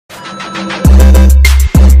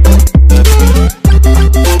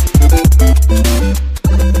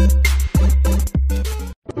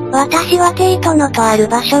私はテイトのとある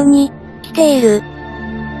場所に来ている。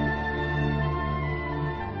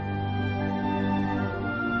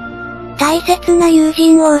大切な友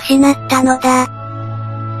人を失ったのだ。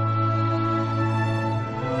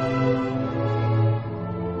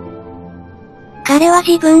彼は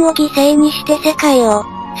自分を犠牲にして世界を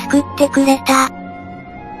救ってくれた。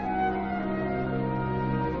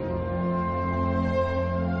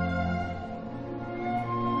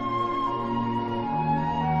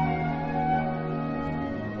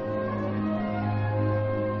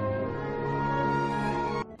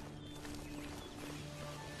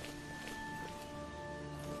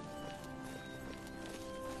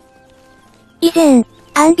以前、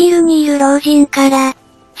アンビルにいる老人から、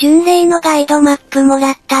巡礼のガイドマップも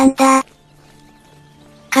らったんだ。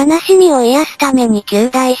悲しみを癒すために旧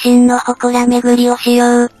大神の祠巡りをし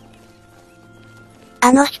よう。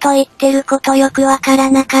あの人言ってることよくわから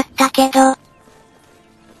なかったけど。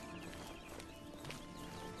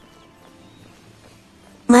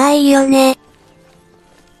まあいいよね。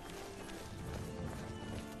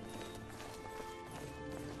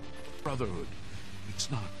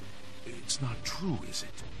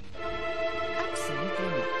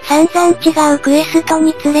散々違うクエスト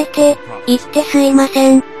に連れて、行ってすいま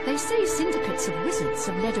せん。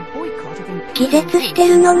気絶して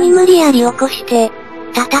るのに無理やり起こして、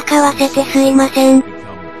戦わせてすいません。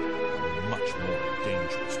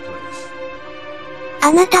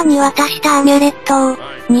あなたに渡したアミュレットを、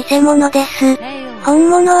偽物です。本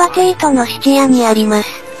物はテイトの質屋にあります。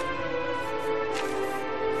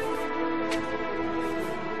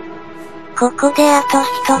ここであと一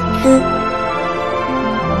つ。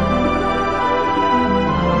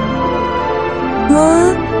も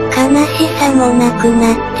う、悲しさもなく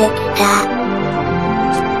なってきた。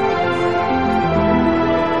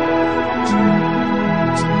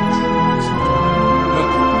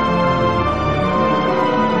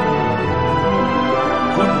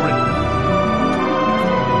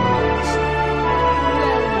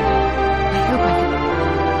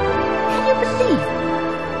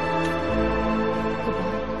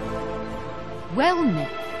Well met.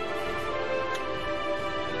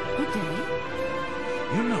 Good day.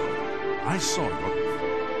 You know, I saw your...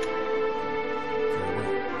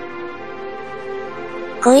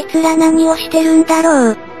 こいつら何をしてるんだ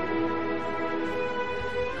ろう。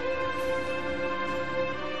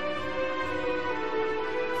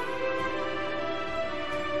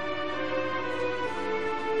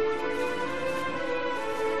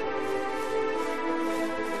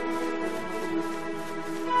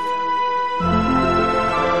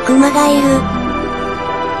熊がいる。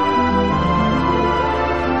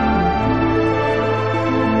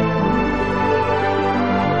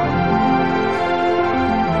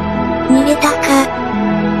逃げたか。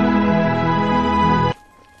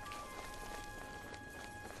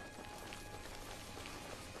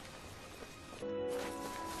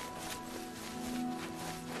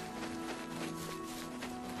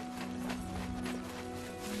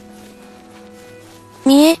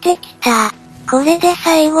見えてきた。これで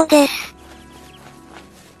最後です。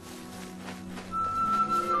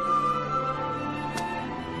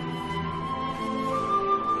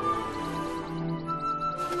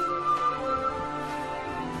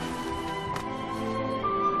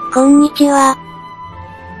こんにちは。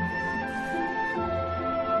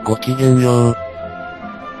ごきげんよう。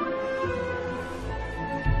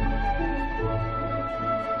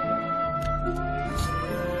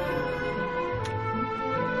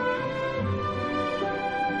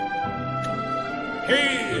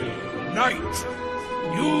Hail, knight!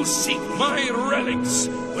 You seek my relics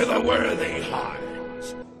with a worthy heart.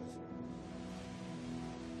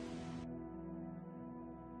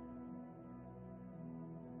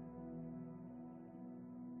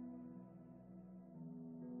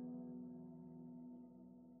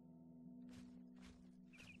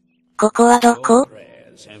 Your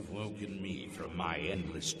prayers have woken me from my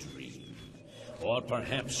endless dream. Or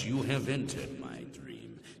perhaps you have entered my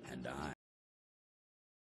dream, and I...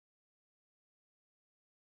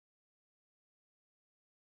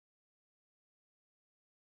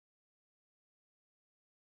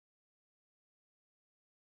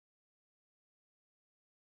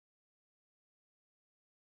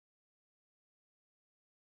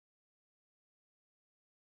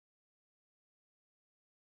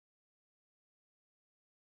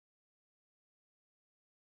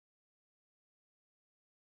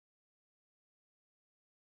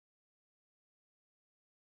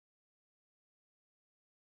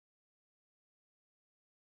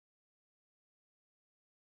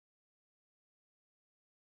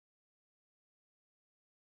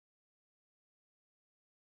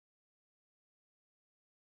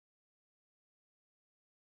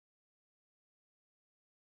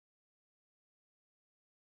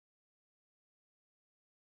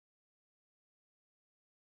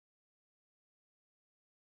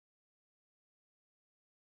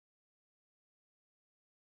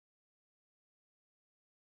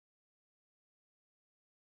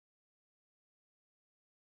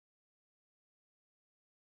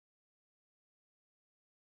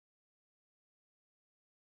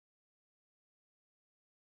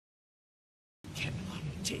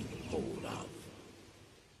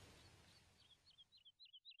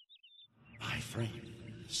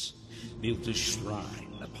 friends built a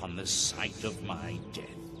shrine upon the site of my death,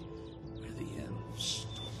 where the elves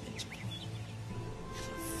tormented me.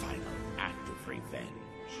 A final act of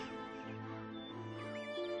revenge.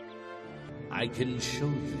 I can show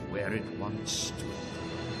you where it once stood.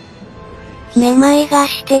 めまいが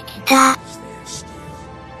してきた。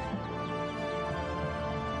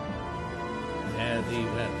Fare thee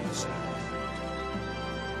well, son.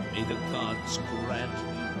 May the gods grant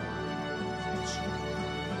me.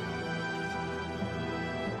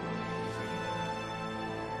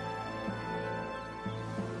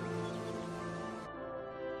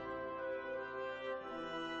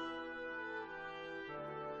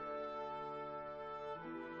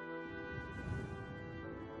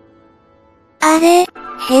 あれ、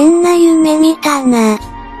変な夢見たな。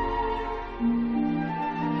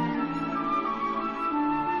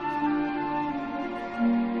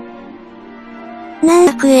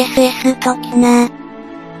なんか SS 的な。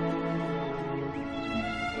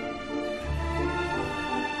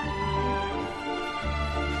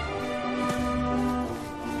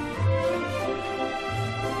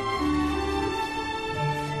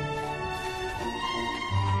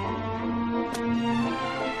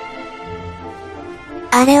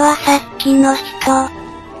あれはさっきの人。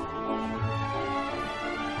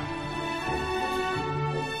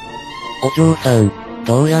お嬢さん、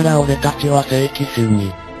どうやら俺たちは聖騎士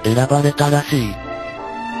に選ばれたらしい。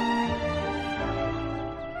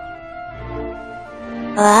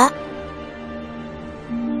わ？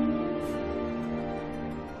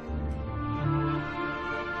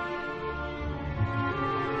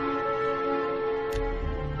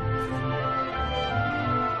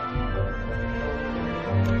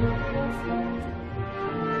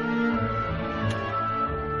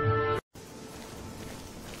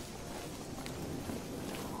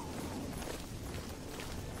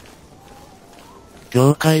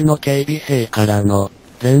教会の警備兵からの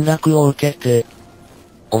連絡を受けて、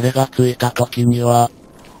俺が着いた時には、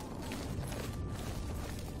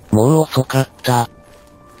もう遅かった。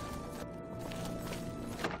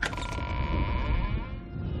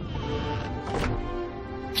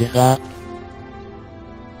違う。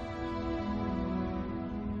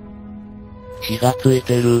火がつい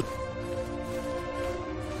てる。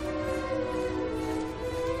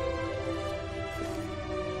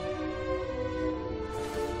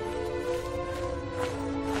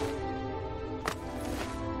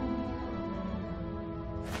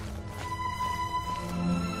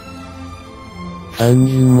3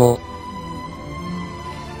人も。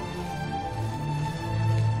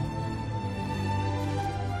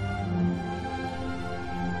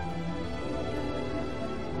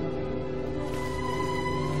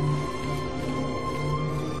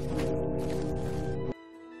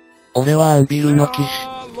俺はアンビルの騎士、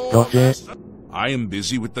ロゼ。I am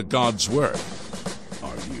busy with the God's work.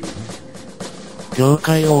 Are you? 教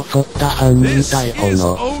会を襲った犯人逮捕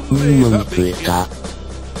の任務に就いた。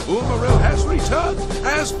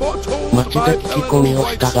街で聞き込みを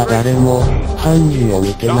したが誰も犯人を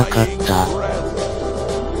見てなかった。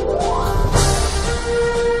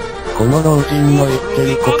この老人の言って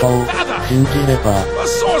ることを信じれば、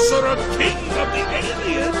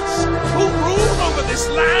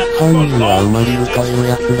犯人はウマリルという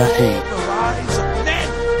やつらしい。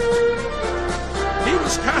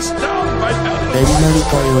ベリナリ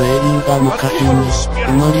という英雄が昔に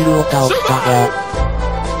ウマリルを倒したが、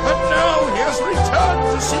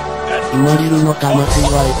ウマリルの魂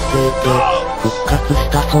は生きていて、復活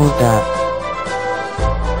したそうだ。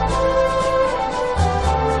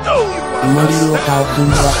ウマリルを倒す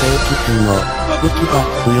には聖騎士の武器が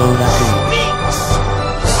必要らしい。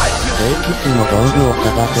聖騎士の道具を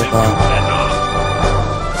探せば、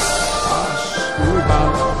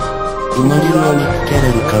ウマリルを見つけ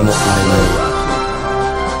れるかもしれない。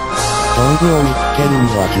道具を見つけるに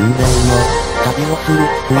は巡礼の旅をする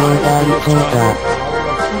必要があるそうだ。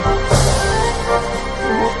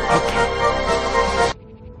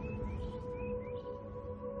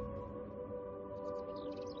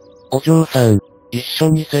お嬢さん、一緒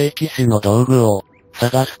に聖騎士の道具を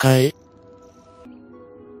探すかい？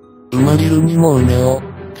ウマリルにも畝を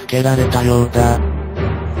つけられたようだ。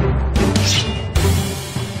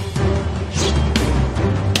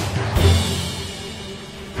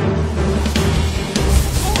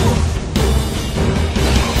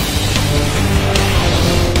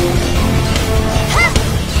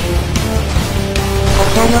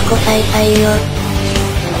女の子さいさいよ。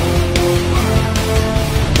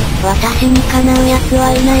私にかなう奴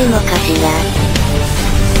はいないのかしら。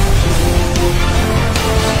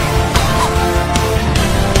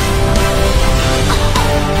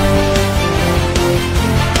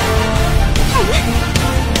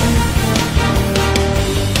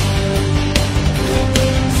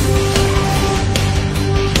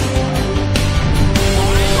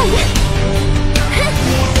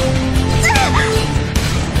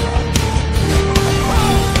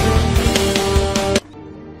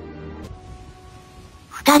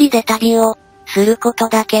人で旅を、すること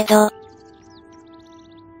だけど。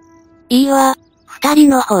いいわ、二人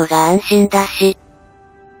の方が安心だし。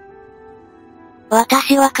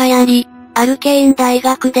私はカヤリ、アルケイン大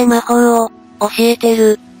学で魔法を、教えて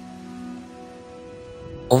る。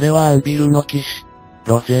俺はアンビルの騎士、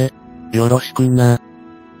ロゼ、よろしくな。こ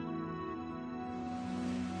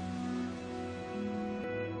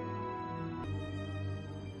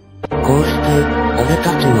うして、俺た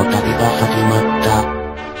ちの旅が始まった。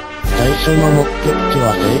最初の目的地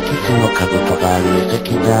は聖騎士の兜がある遺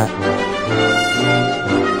跡だ。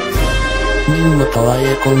任務とはい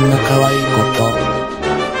えこんな可愛いこと。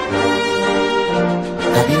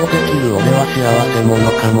旅をできる俺は幸せ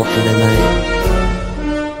者かもしれない。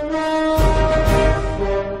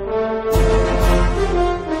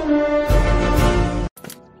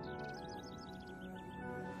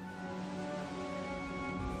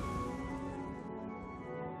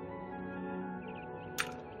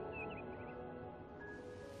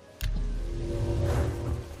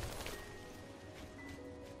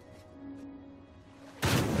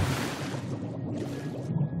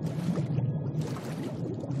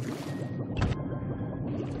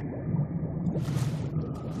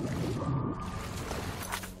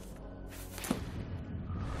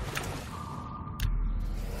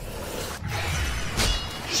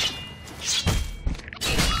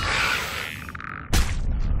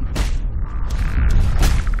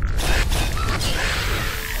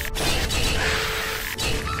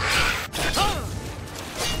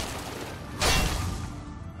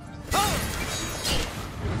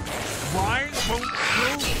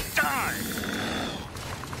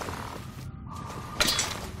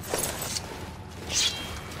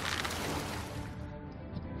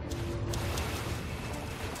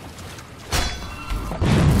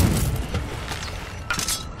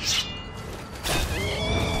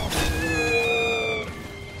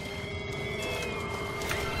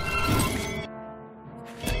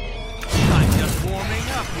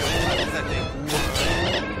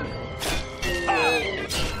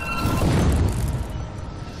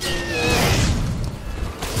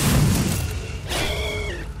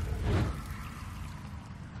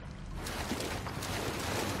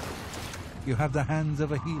You have the hands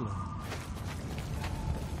of a healer.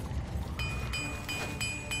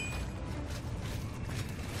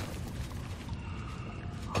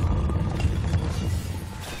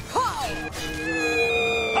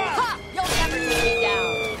 You'll never take me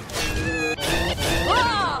down.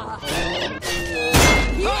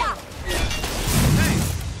 Yeah. Hey,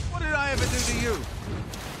 what did I ever do to you?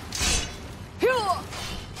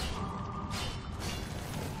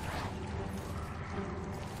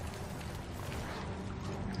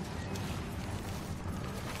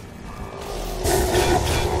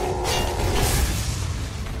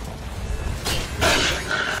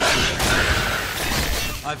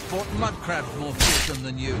 I've fought mud crabs more fearsome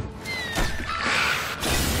than you.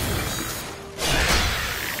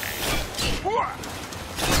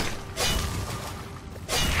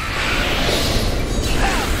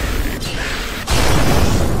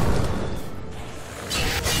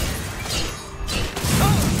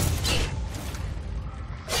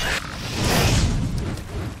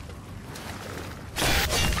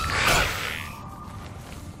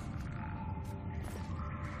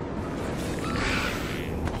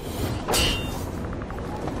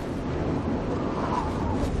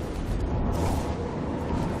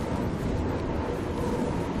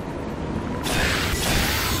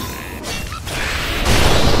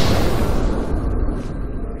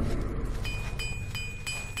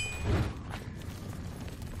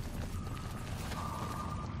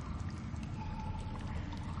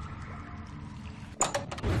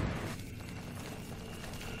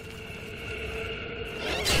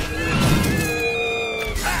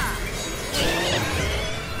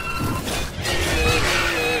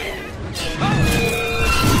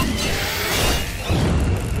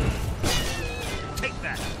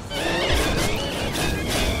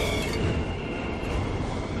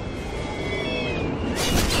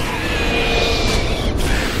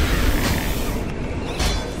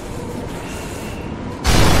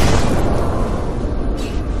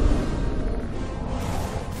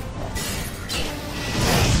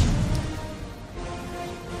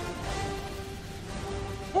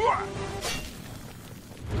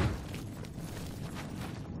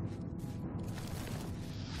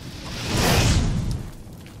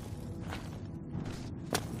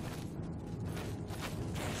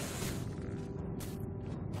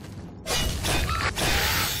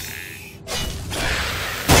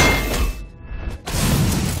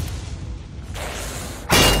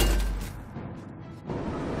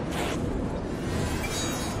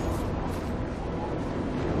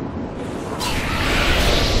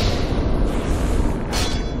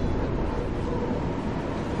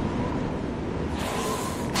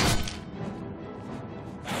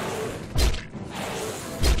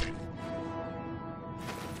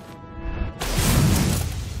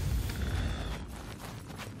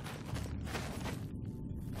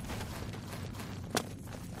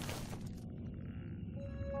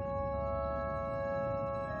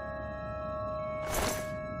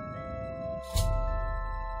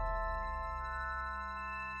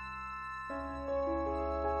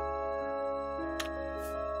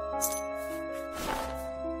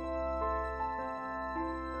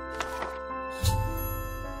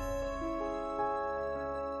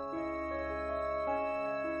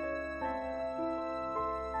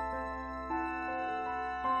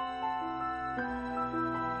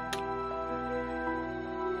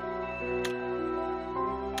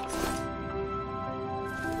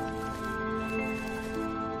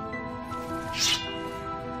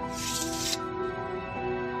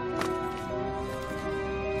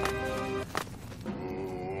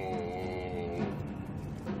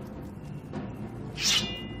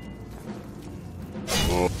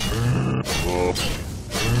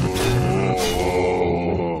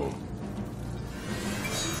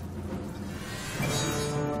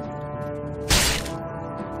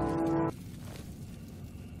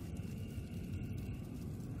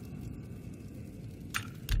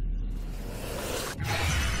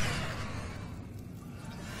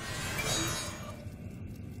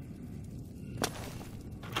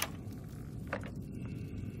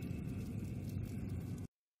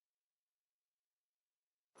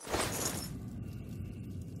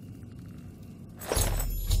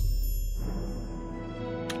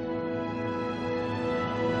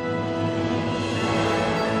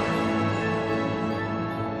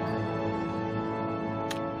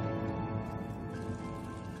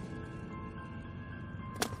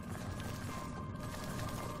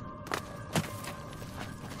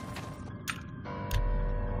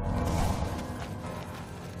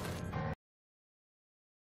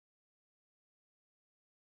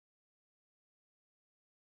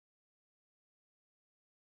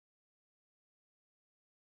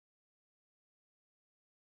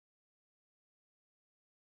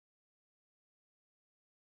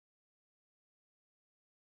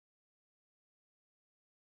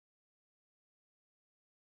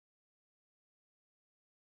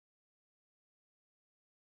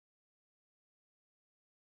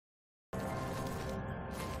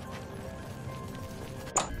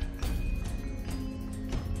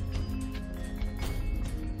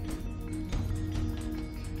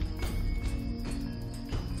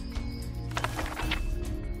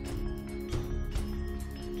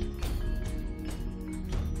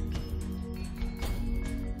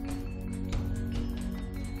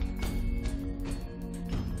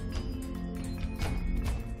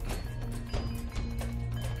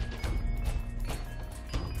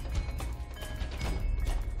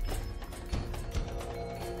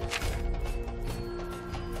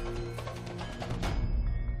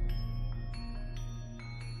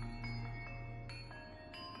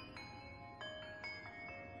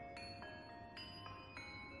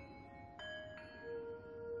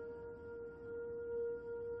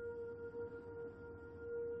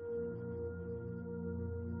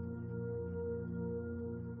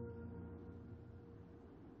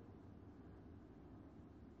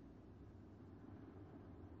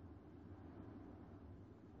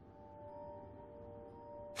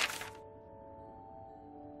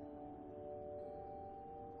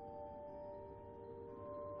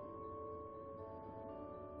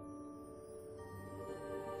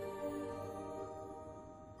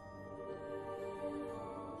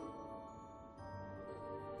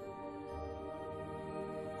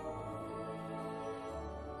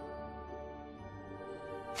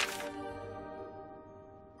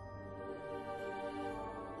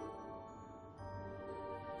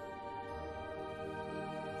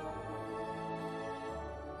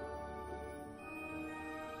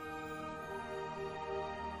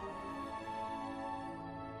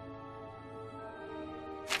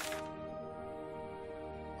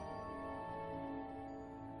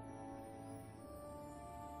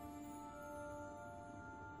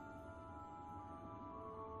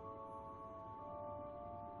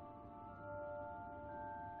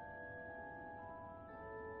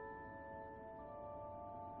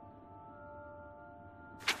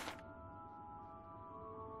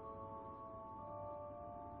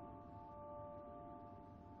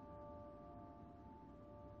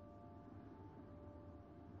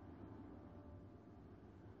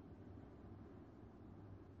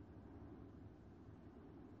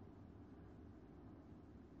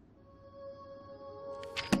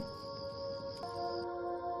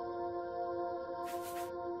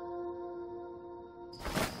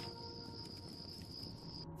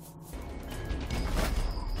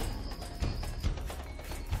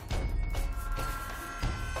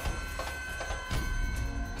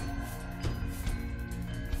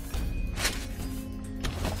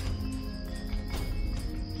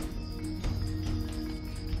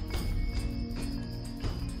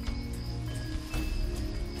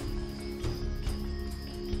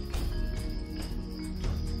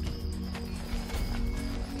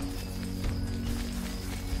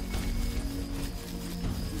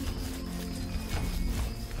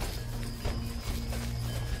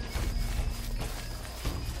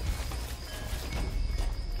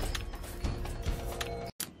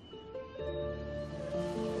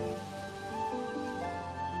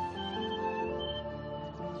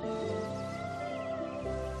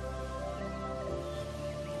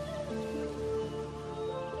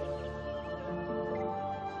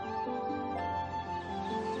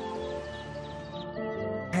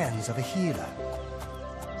 hands of a healer.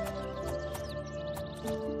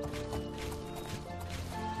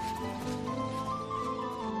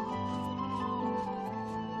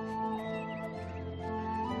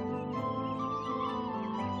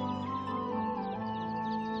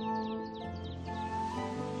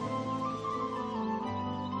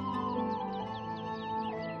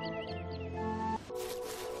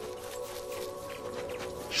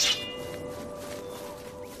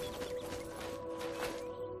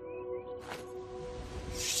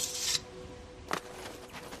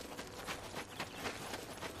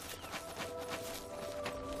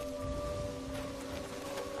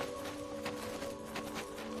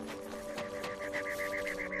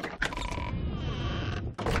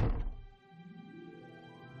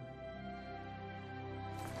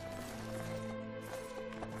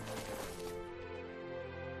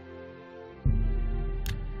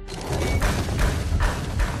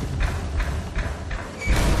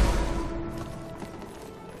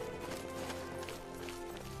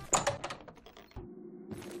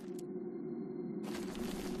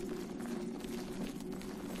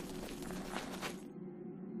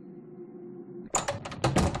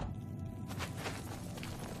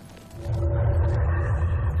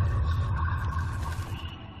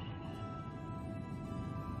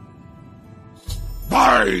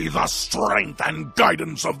 By the strength and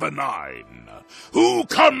guidance of the Nine, who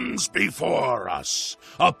comes before us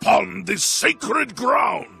upon this sacred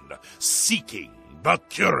ground, seeking the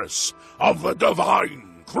cuirass of the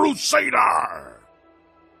divine crusader?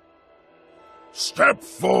 Step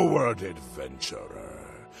forward, adventurer,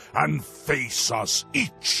 and face us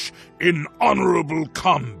each in honorable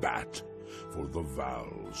combat. For the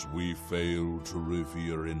vows we fail to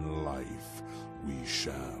revere in life, we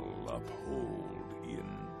shall uphold in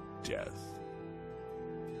death.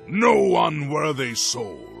 No unworthy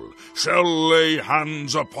soul shall lay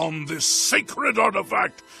hands upon this sacred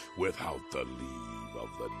artifact without the leave of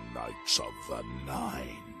the Knights of the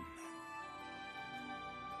Nine.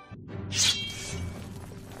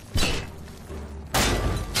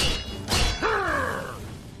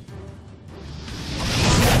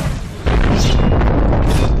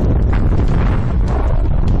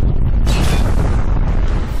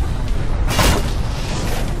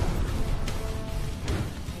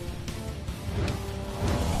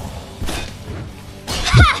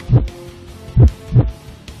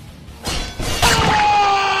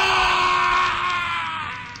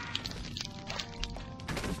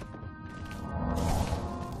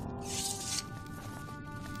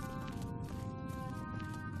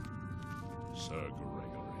 Sir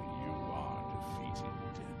Gregory, you are defeated.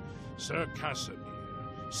 Sir Casimir,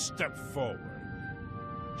 step forward.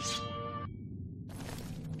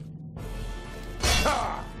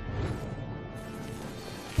 Ha!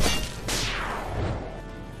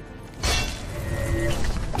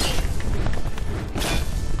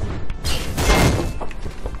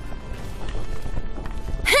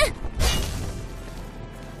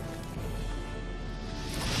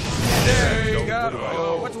 There you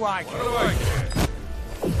go. What do I care?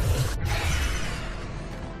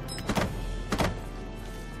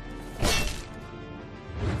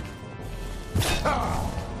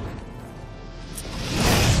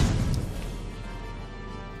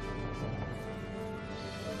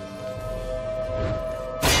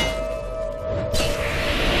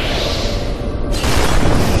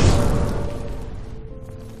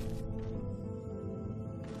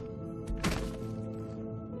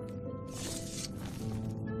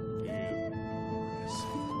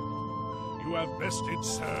 You have bested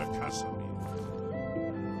Sir Casimir,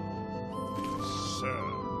 Sir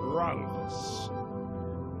Ralphus.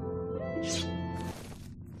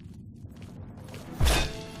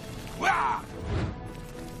 Wah!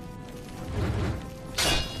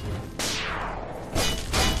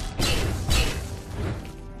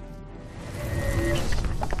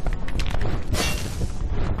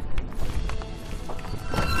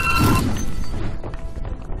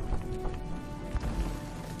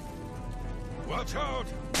 Watch out!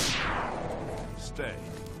 Stay.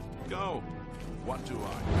 Go. What do I?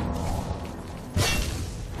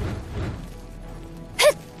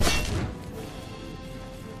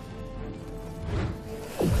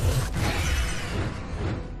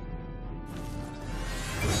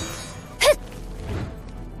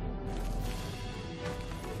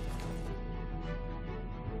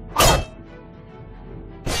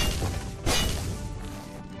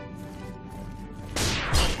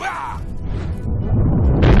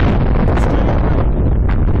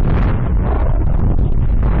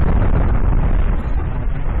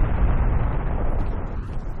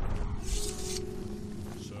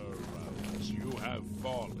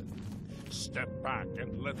 step back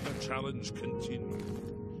and let the challenge continue.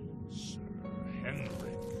 Sir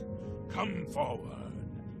Henrik, come forward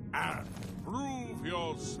and prove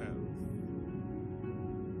yourself.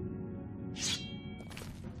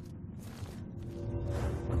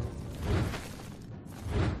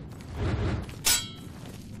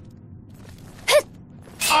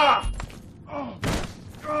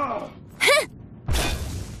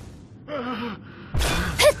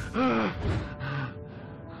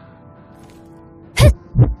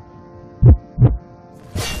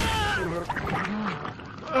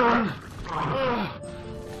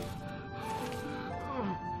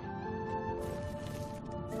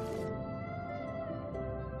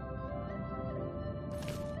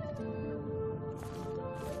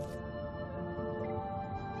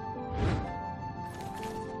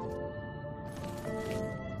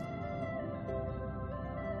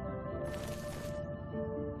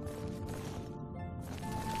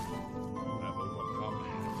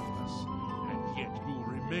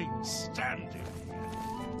 Remain standing.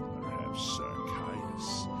 Perhaps Sir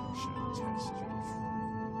Caius shall test your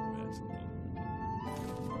mettle.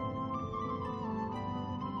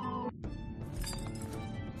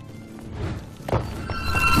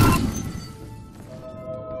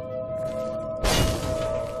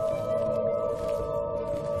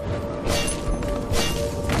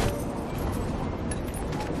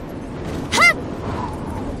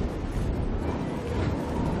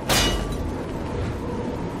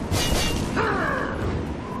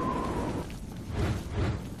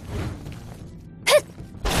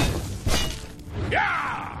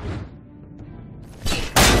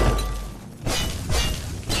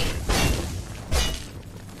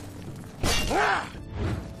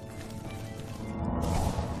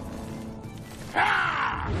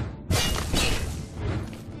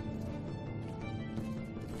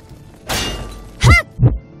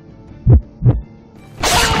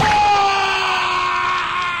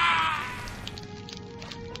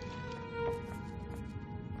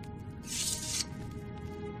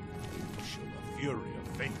 Fury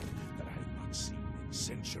of fate that I have not seen in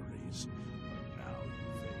centuries. But now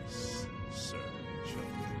you face Sir Joker.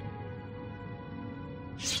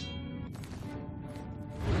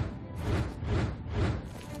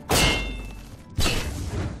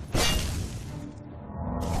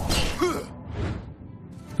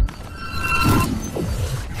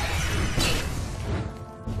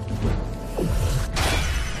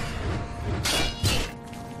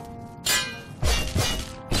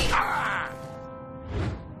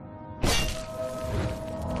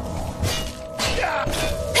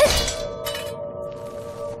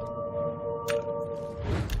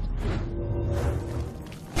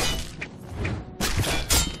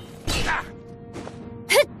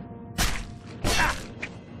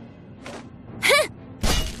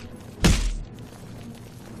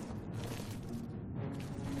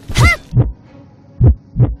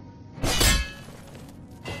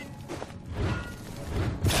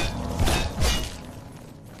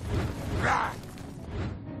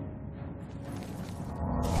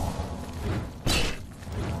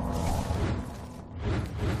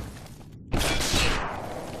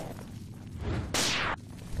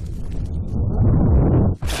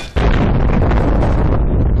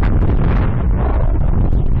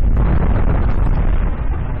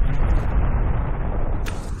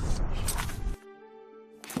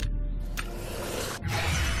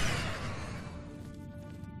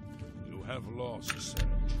 Have lost, sir.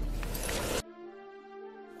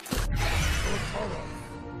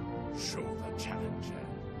 Show the challenger.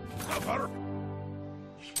 Cover.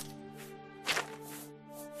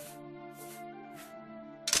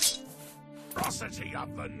 Ferocity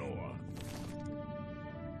of the North.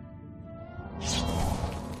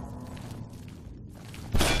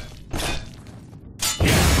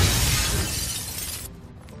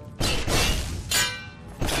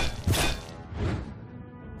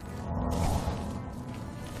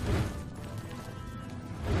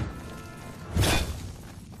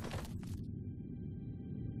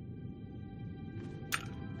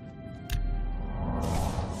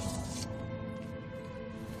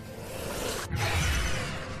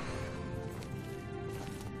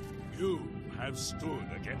 You have stood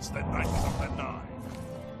against the Knights of the Nine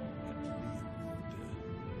and lived.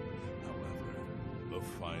 However, the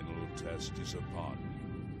final test is upon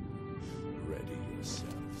you. Ready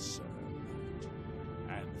yourself, Sir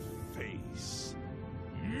Knight, and face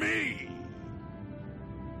me!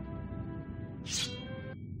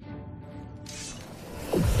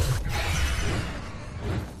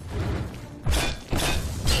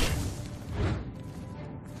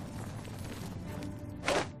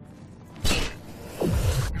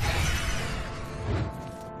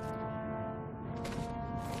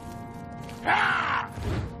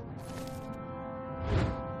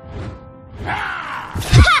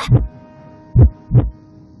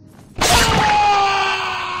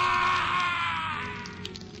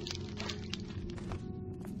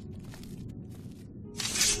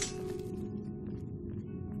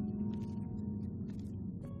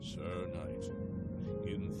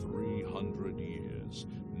 100 years,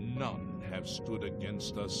 none have stood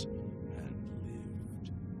against us and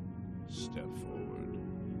lived. Step forward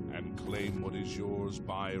and claim what is yours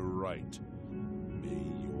by right.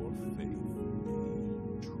 May your faith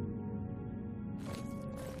be true.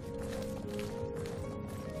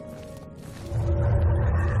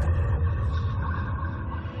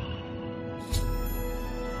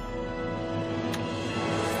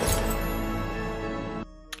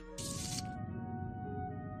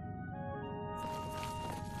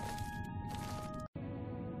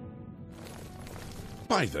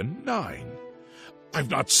 By the 9! I've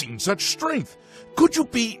not seen such strength! Could you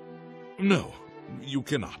be... No, you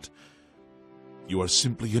cannot. You are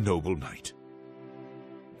simply a noble knight.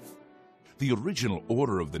 The original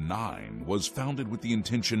Order of the 9 was founded with the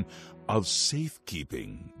intention of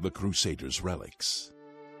safekeeping the Crusaders' relics.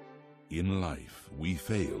 In life, we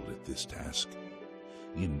failed at this task.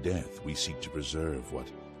 In death, we seek to preserve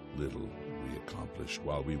what little we accomplish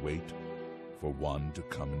while we wait for one to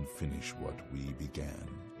come and finish what we began.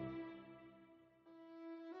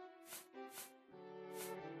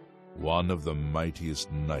 One of the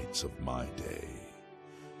mightiest knights of my day.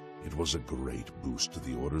 It was a great boost to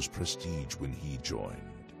the Order's prestige when he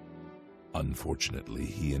joined. Unfortunately,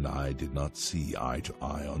 he and I did not see eye to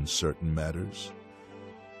eye on certain matters.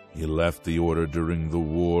 He left the Order during the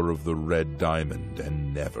War of the Red Diamond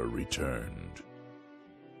and never returned.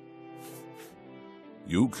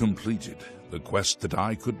 You completed the quest that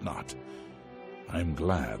I could not. I'm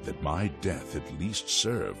glad that my death at least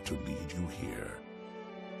served to lead you here,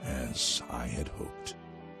 as I had hoped.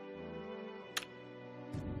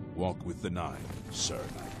 Walk with the 9, Sir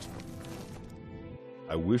Knight.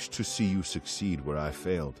 I wish to see you succeed where I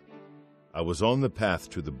failed. I was on the path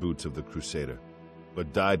to the boots of the Crusader,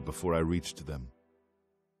 but died before I reached them.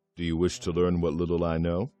 Do you wish to learn what little I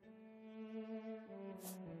know?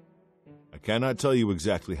 I cannot tell you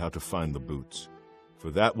exactly how to find the boots, for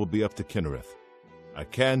that will be up to Kinnereth. I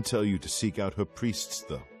can tell you to seek out her priests,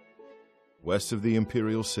 though. West of the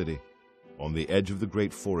Imperial City, on the edge of the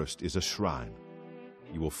great forest, is a shrine.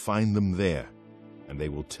 You will find them there, and they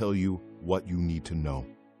will tell you what you need to know.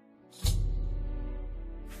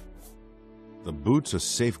 The boots are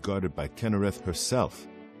safeguarded by Kinnereth herself.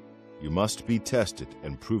 You must be tested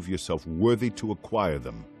and prove yourself worthy to acquire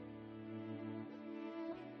them.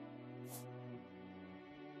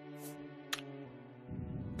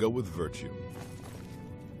 Go with virtue.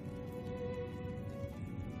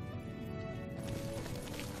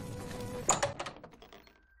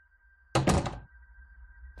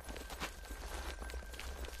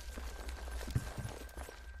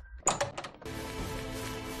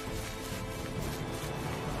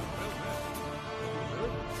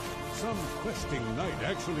 Some questing knight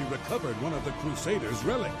actually recovered one of the Crusaders'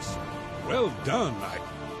 relics. Well done, knight.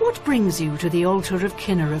 What brings you to the altar of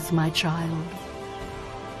Kinnereth, my child?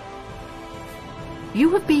 You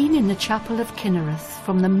have been in the chapel of Kinnereth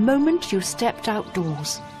from the moment you stepped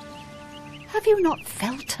outdoors. Have you not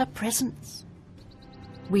felt her presence?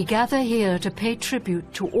 We gather here to pay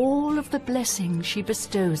tribute to all of the blessings she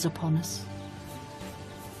bestows upon us.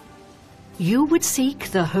 You would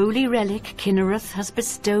seek the holy relic Kinnereth has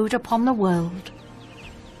bestowed upon the world.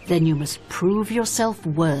 Then you must prove yourself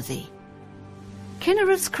worthy.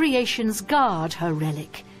 Kinnereth's creations guard her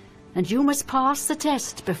relic, and you must pass the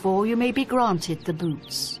test before you may be granted the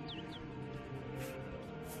boots.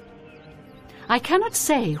 I cannot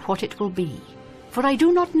say what it will be, for I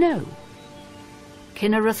do not know.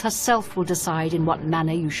 Kinnereth herself will decide in what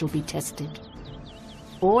manner you shall be tested.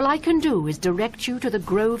 All I can do is direct you to the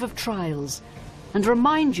Grove of Trials, and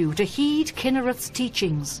remind you to heed Kinnereth's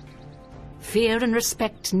teachings. Fear and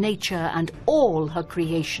respect nature and all her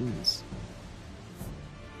creations.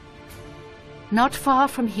 Not far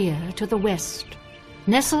from here, to the west,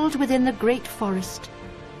 nestled within the great forest,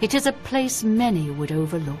 it is a place many would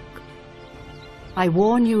overlook. I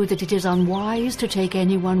warn you that it is unwise to take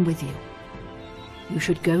anyone with you. You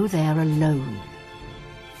should go there alone.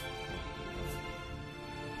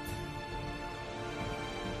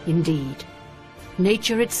 Indeed,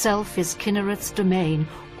 nature itself is Kinnereth's domain.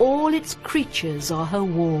 All its creatures are her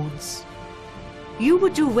wards. You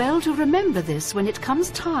would do well to remember this when it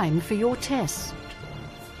comes time for your test.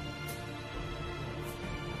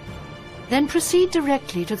 Then proceed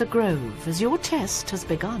directly to the grove, as your test has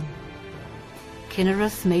begun.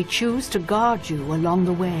 Kinnereth may choose to guard you along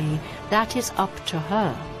the way. That is up to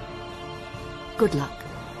her. Good luck.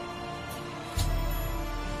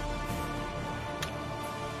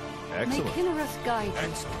 Excellent. May Kinnereth guide you.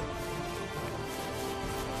 Excellent.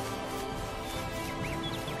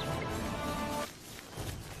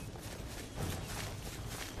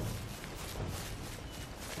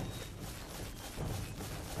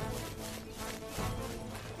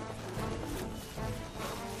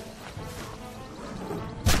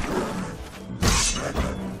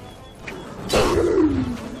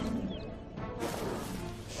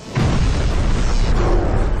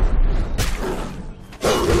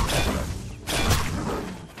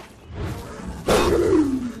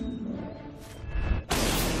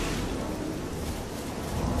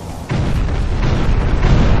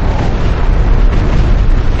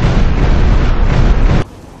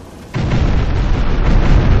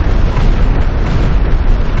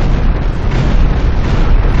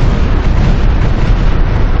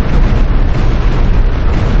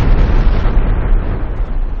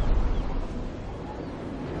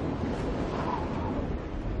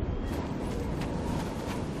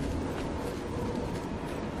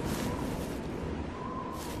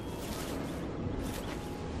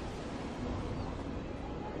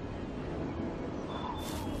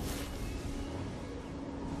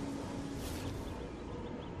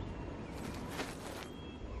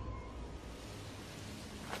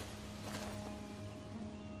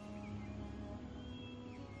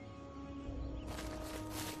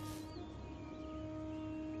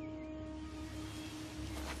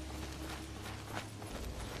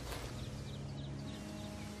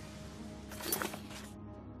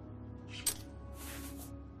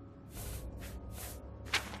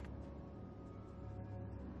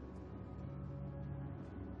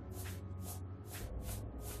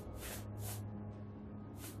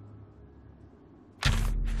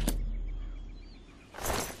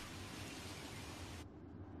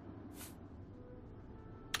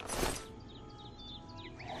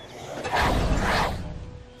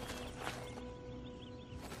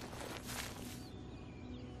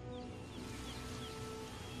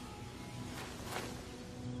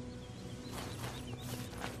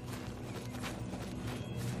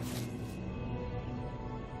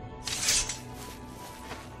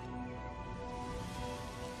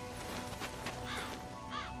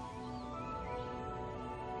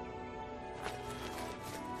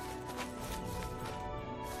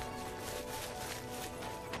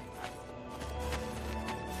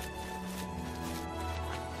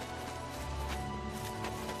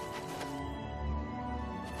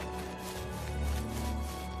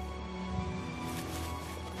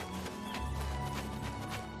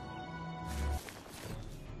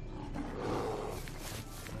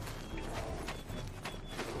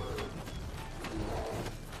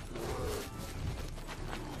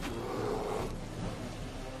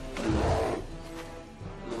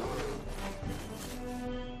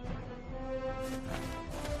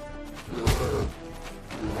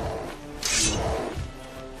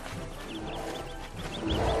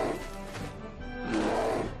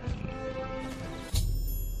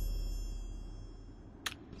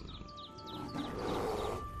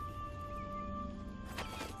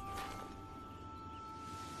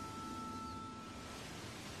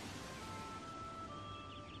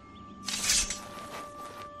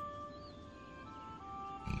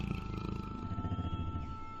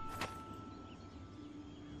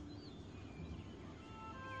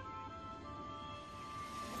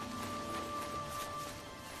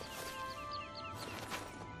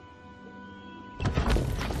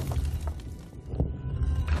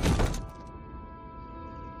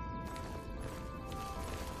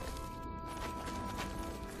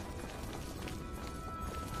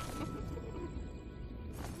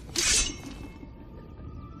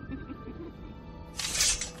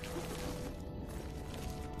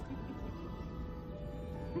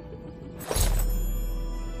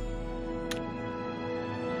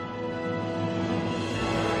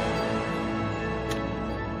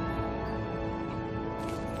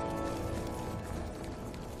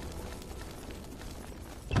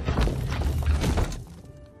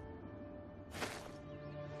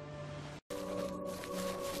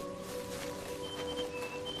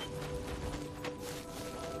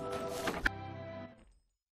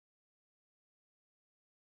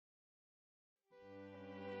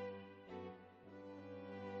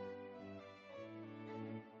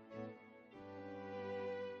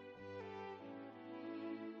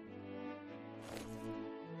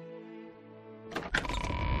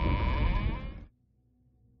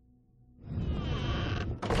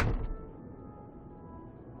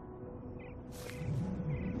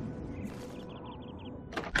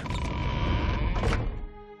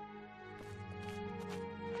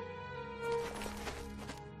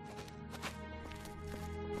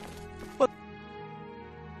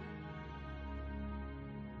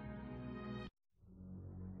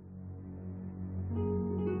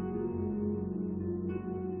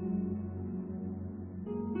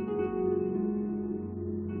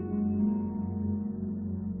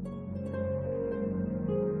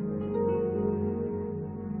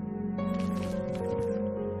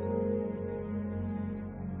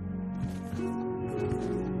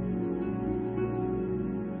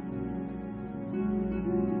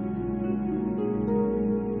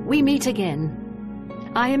 we meet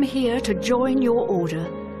again. I am here to join your order,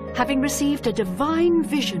 having received a divine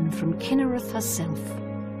vision from Kinnereth herself.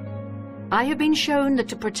 I have been shown that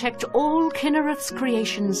to protect all Kinnereth's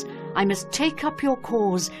creations, I must take up your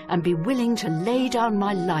cause and be willing to lay down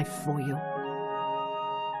my life for you.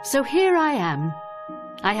 So here I am.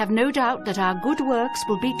 I have no doubt that our good works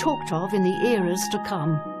will be talked of in the eras to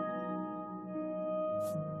come.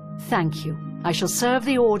 Thank you. I shall serve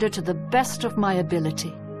the order to the best of my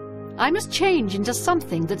ability. I must change into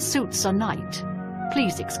something that suits a knight.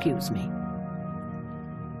 Please excuse me.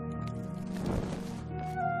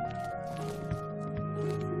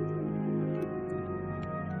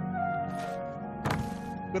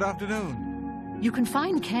 Good afternoon. You can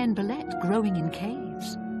find Cairn Ballet growing in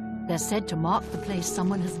caves. They're said to mark the place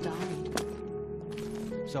someone has died.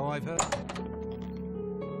 So I've heard.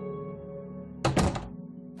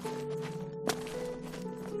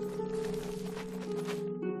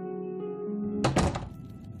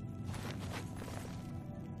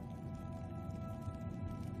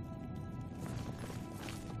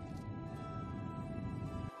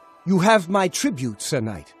 You have my tribute, Sir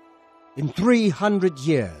Knight. In 300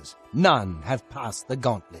 years, none have passed the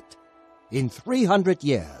gauntlet. In 300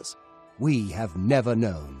 years, we have never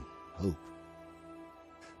known hope.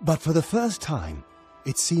 But for the first time,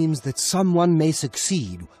 it seems that someone may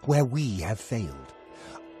succeed where we have failed.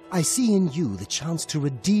 I see in you the chance to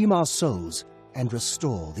redeem our souls and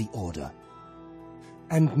restore the order.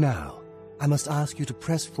 And now, I must ask you to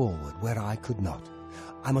press forward where I could not.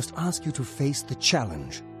 I must ask you to face the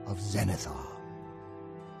challenge of Zenithar.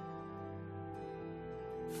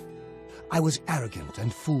 I was arrogant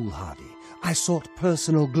and foolhardy. I sought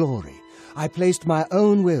personal glory. I placed my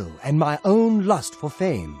own will and my own lust for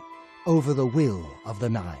fame over the will of the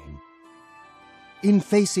Nine. In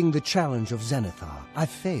facing the challenge of Zenithar, I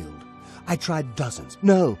failed. I tried dozens,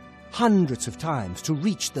 no, hundreds of times to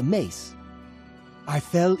reach the mace. I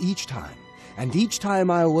fell each time, and each time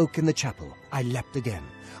I awoke in the chapel, I leapt again.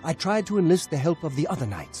 I tried to enlist the help of the other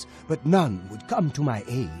knights, but none would come to my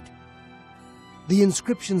aid. The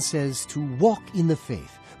inscription says to walk in the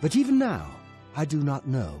faith, but even now, I do not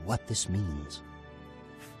know what this means.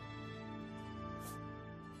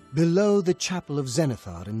 Below the chapel of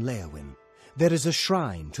Zenithar in Leowyn, there is a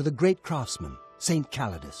shrine to the great craftsman, Saint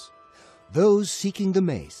Calidus. Those seeking the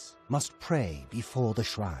mace must pray before the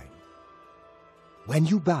shrine. When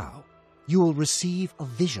you bow, you will receive a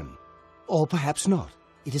vision, or perhaps not.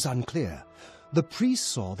 It is unclear. The priest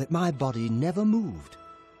saw that my body never moved,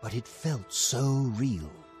 but it felt so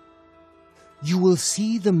real. You will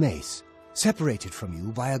see the mace separated from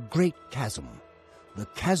you by a great chasm. The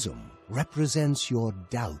chasm represents your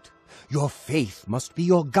doubt. Your faith must be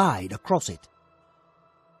your guide across it.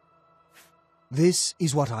 This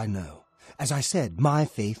is what I know. As I said, my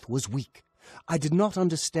faith was weak. I did not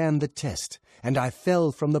understand the test, and I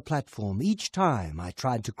fell from the platform each time I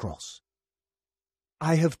tried to cross.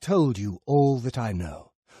 I have told you all that I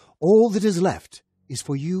know. All that is left is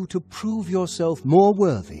for you to prove yourself more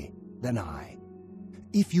worthy than I.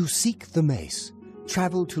 If you seek the mace,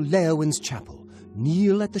 travel to Leowyn's chapel,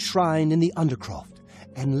 kneel at the shrine in the Undercroft,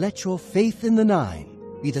 and let your faith in the Nine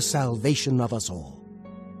be the salvation of us all.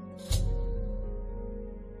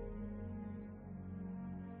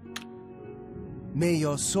 May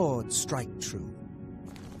your sword strike true.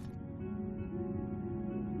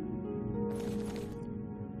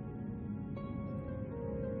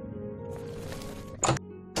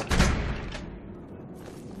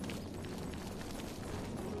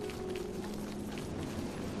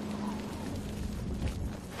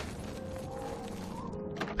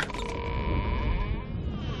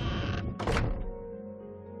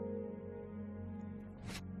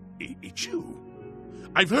 It's you.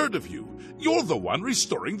 I've heard of you. You're the one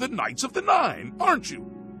restoring the Knights of the Nine, aren't you?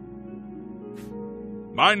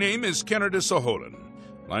 My name is Kennardus Aholan.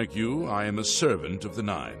 Like you, I am a servant of the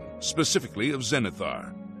Nine, specifically of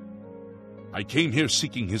Zenithar. I came here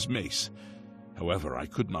seeking his mace. However, I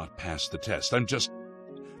could not pass the test.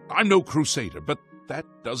 I'm no crusader, but that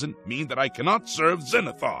doesn't mean that I cannot serve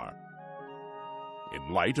Zenithar.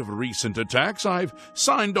 In light of recent attacks, I've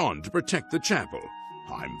signed on to protect the chapel.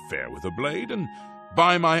 I'm fair with a blade, and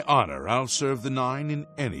by my honor, I'll serve the Nine in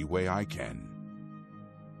any way I can.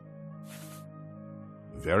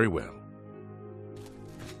 Very well.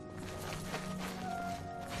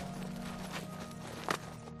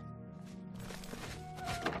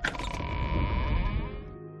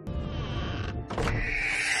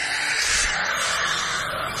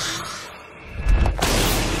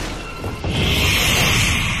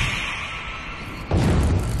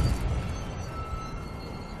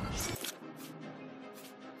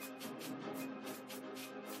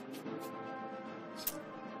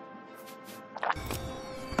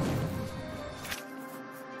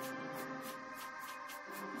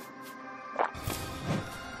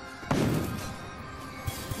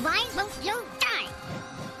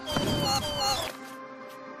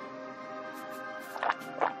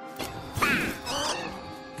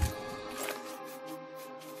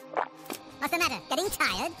 getting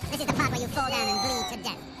tired? This is the part where you fall down and bleed to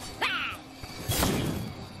death.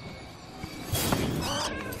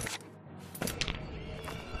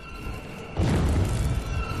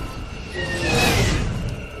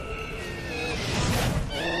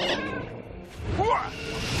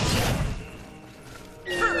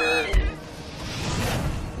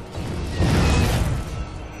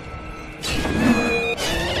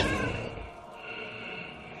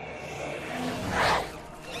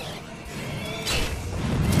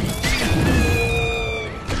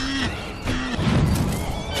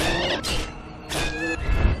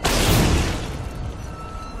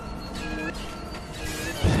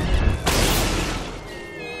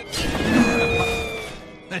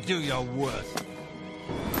 Do your worst.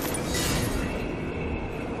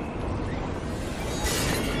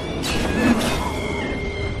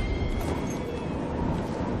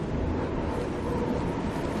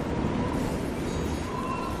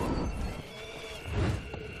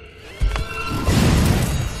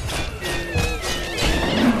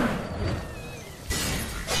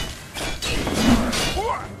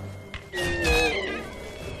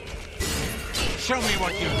 Show me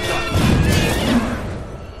what you've done.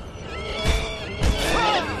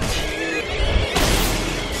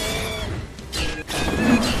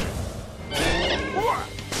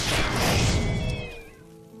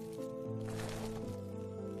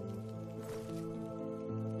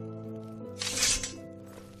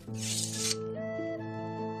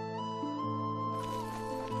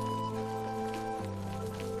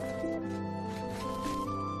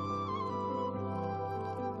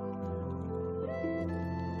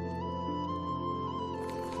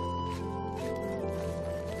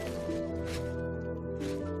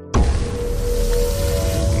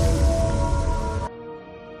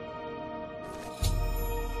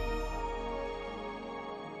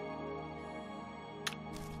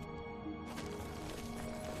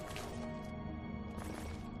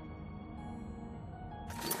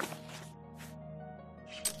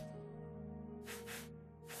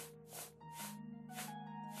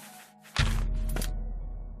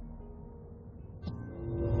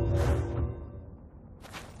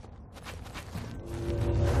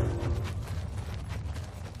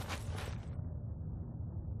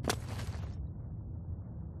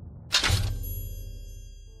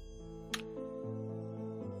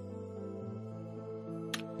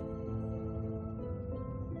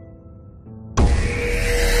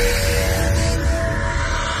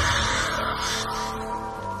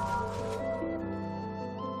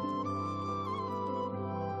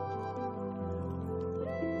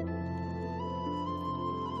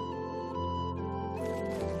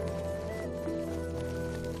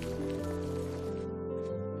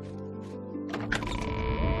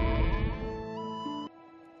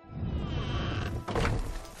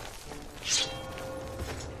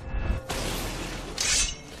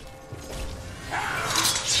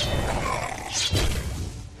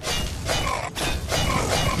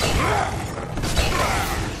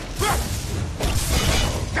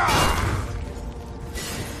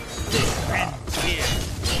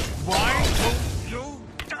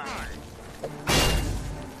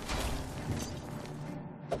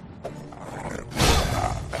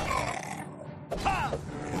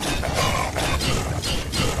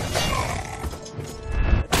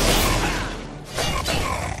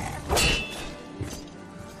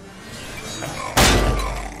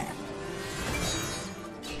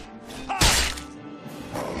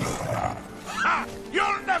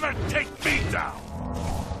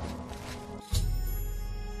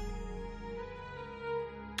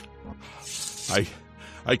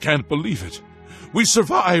 I can't believe it. We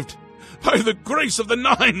survived! By the grace of the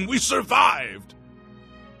Nine, we survived!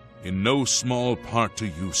 In no small part to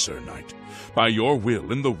you, Sir Knight. By your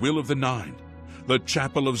will and the will of the Nine, the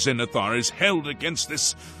Chapel of Zenithar is held against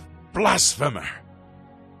this blasphemer.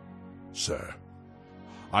 Sir,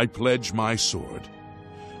 I pledge my sword.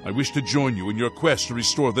 I wish to join you in your quest to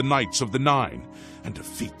restore the Knights of the Nine and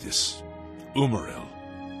defeat this Umaril.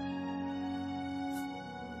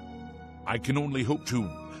 I can only hope to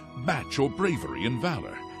match your bravery and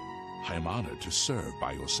valor. I am honored to serve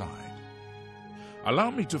by your side.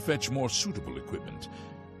 Allow me to fetch more suitable equipment.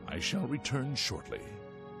 I shall return shortly.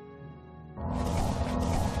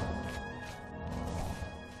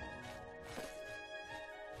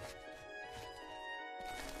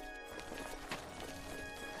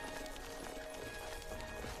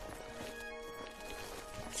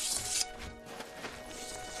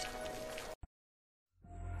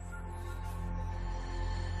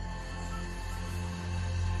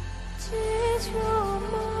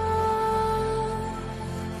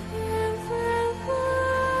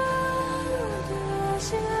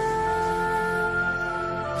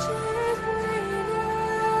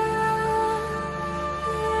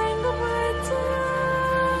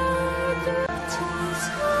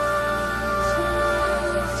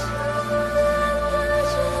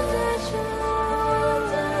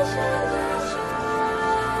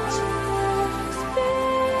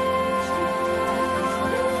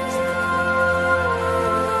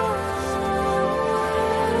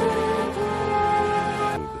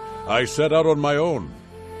 I set out on my own.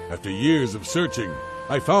 After years of searching,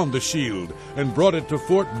 I found the shield and brought it to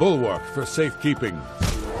Fort Bulwark for safekeeping.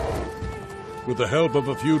 With the help of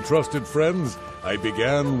a few trusted friends, I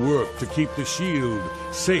began work to keep the shield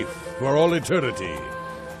safe for all eternity.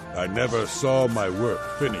 I never saw my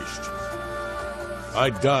work finished. I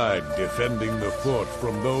died defending the fort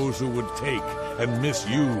from those who would take and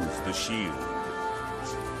misuse the shield.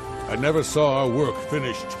 I never saw our work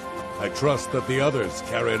finished. I trust that the others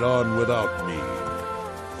carried on without me.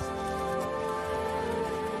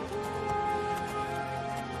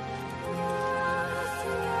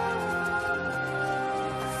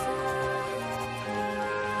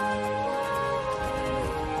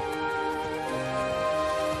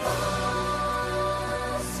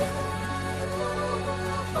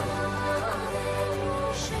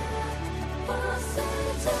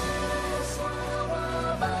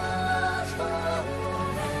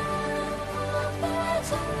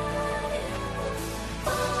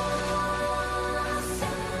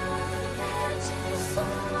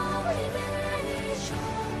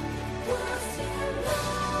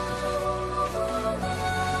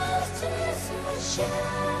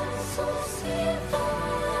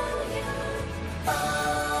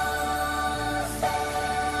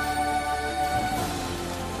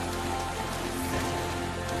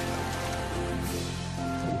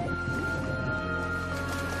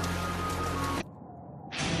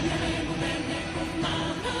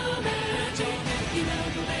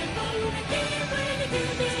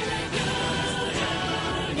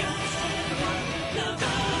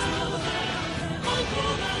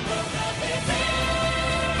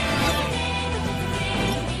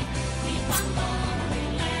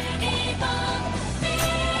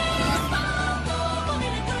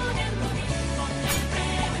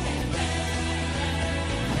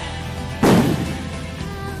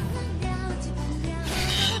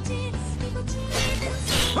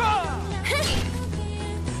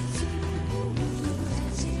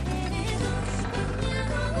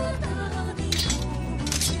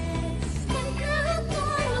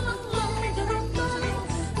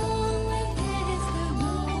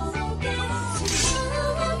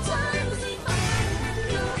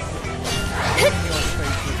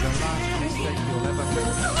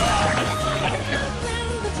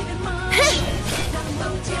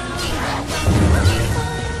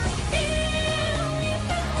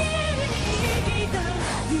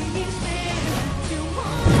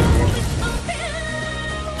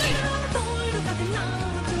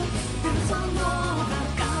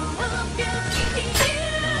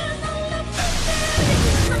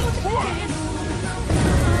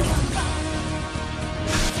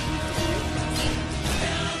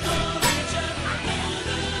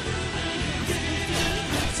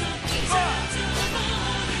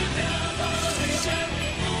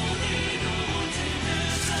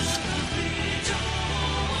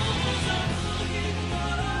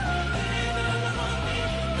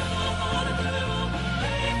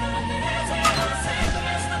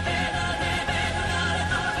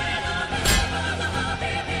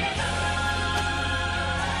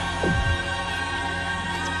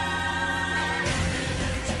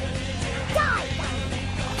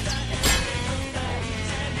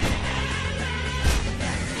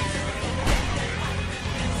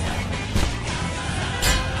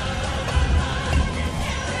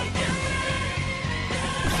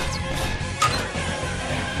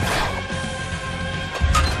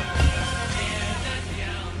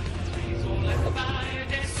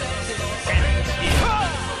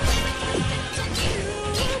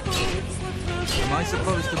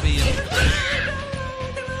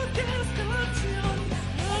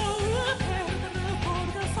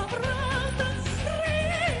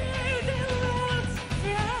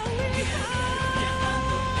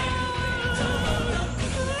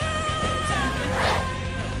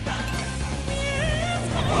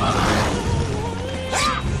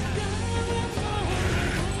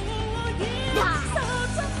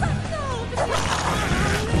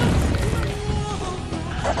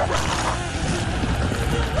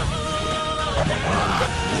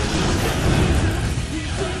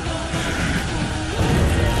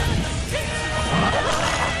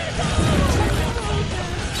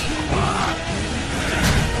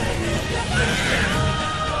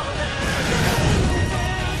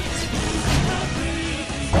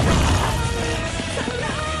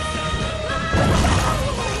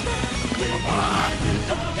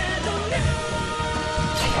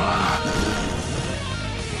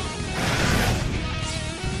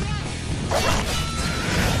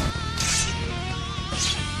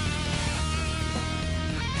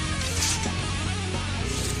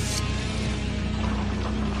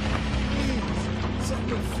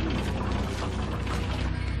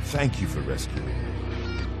 Thank you for rescuing me.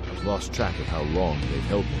 I've lost track of how long they've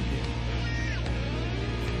held me here.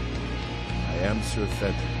 I am Sir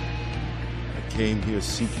Fedric. I came here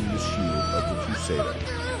seeking the shield of the Crusader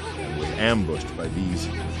and was ambushed by these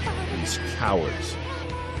cowards.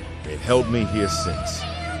 They've held me here since.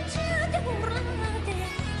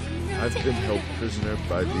 I've been held prisoner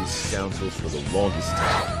by these scoundrels for the longest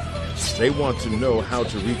time. They want to know how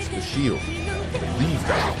to reach the shield, believe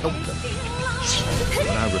that will help them. When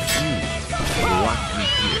I refused, they locked me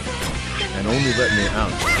here, and only let me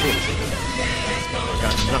out to torture me. I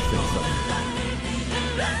got nothing from them.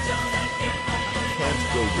 I can't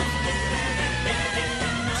go with you.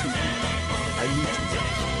 I need to go.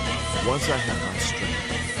 Once I have my strength,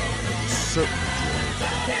 I will certainly join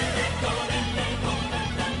you.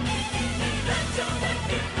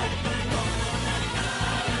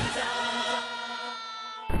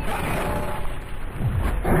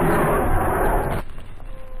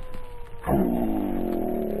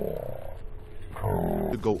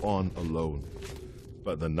 To go on alone,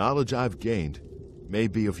 but the knowledge I've gained may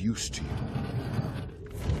be of use to you.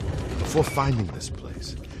 Before finding this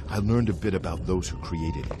place, I learned a bit about those who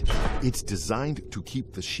created it. It's designed to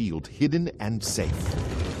keep the shield hidden and safe.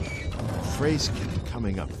 A phrase kept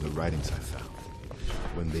coming up in the writings I found.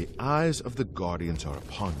 When the eyes of the Guardians are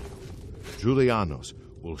upon you, Julianos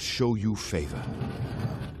will show you favor.